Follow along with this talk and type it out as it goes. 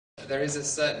there is a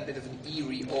certain bit of an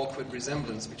eerie, awkward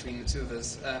resemblance between the two of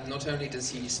us. Not only does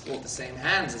he sport the same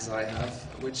hands as I have,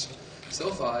 which so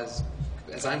far,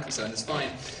 as I'm concerned, is fine,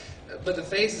 but the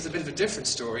face is a bit of a different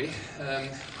story.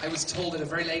 I was told at a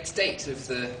very late stage of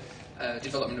the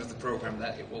development of the program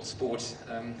that it will sport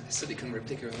a silicon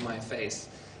replica of my face.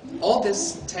 All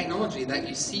this technology that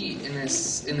you see in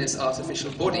this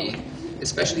artificial body,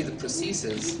 especially the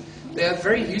prostheses, they are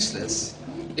very useless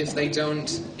if they don't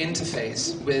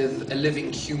interface with a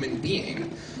living human being.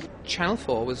 Channel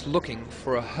 4 was looking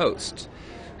for a host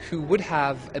who would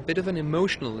have a bit of an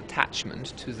emotional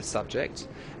attachment to the subject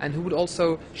and who would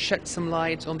also shed some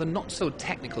light on the not so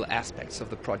technical aspects of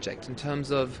the project in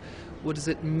terms of what does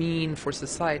it mean for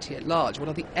society at large, what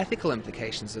are the ethical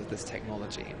implications of this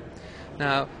technology.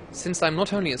 Now, since I'm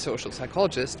not only a social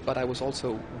psychologist, but I was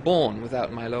also born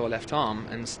without my lower left arm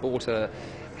and sport a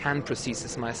hand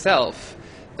prosthesis myself,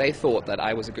 they thought that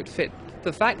I was a good fit.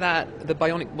 The fact that the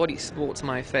bionic body sports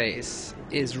my face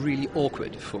is really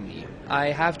awkward for me. I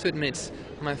have to admit,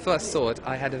 when I first saw it,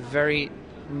 I had a very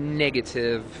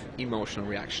negative emotional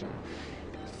reaction.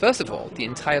 First of all, the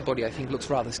entire body, I think, looks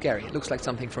rather scary. It looks like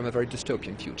something from a very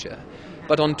dystopian future.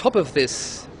 But on top of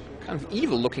this kind of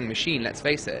evil-looking machine, let's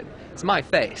face it, it's my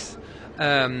face.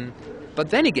 But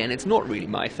then again, it's not really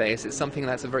my face. It's something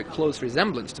that's a very close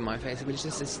resemblance to my face, which is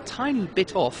just this tiny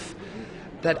bit off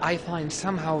that I find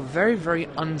somehow very, very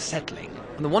unsettling.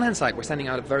 On the one hand side, we're sending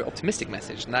out a very optimistic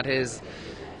message, and that is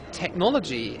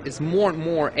technology is more and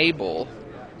more able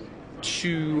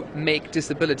to make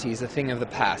disabilities a thing of the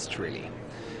past, really.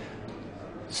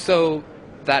 So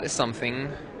that is something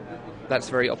that's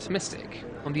very optimistic.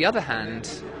 On the other hand,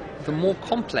 the more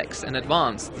complex and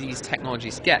advanced these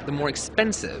technologies get, the more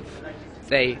expensive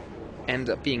they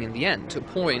end up being in the end, to a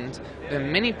point where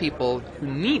many people who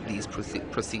need these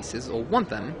prostheses or want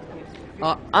them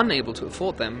are unable to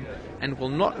afford them and will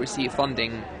not receive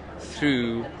funding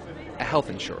through a health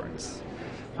insurance,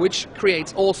 which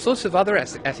creates all sorts of other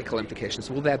ethical implications.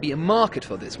 Will there be a market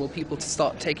for this? Will people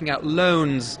start taking out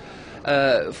loans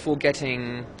for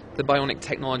getting the bionic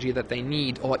technology that they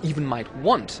need or even might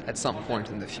want at some point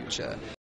in the future?